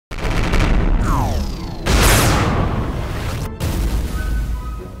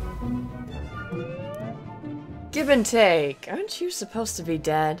Gibbontake, aren't you supposed to be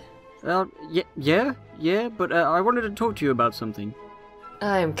dead? Yeah, but I wanted to talk to you about something.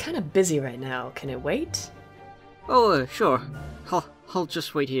 I'm kind of busy right now. Can it wait? Oh, sure. I'll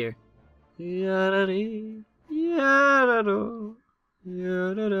just wait here. Yada-dee, yada-do,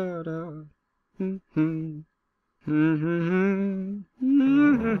 yada-da-da.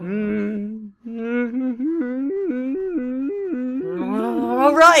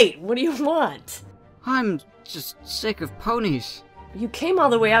 Alright, what do you want? I'm just sick of ponies. You came all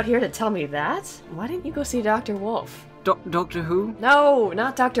the way out here to tell me that? Why didn't you go see Dr. Wolf? Doctor Who? No,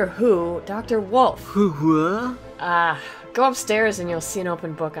 not Doctor Who, Dr. Wolf. Who? Go upstairs and you'll see an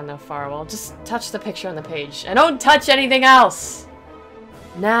open book on the far wall. Just touch the picture on the page. And don't touch anything else!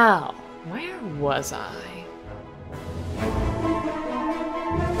 Now, where was I?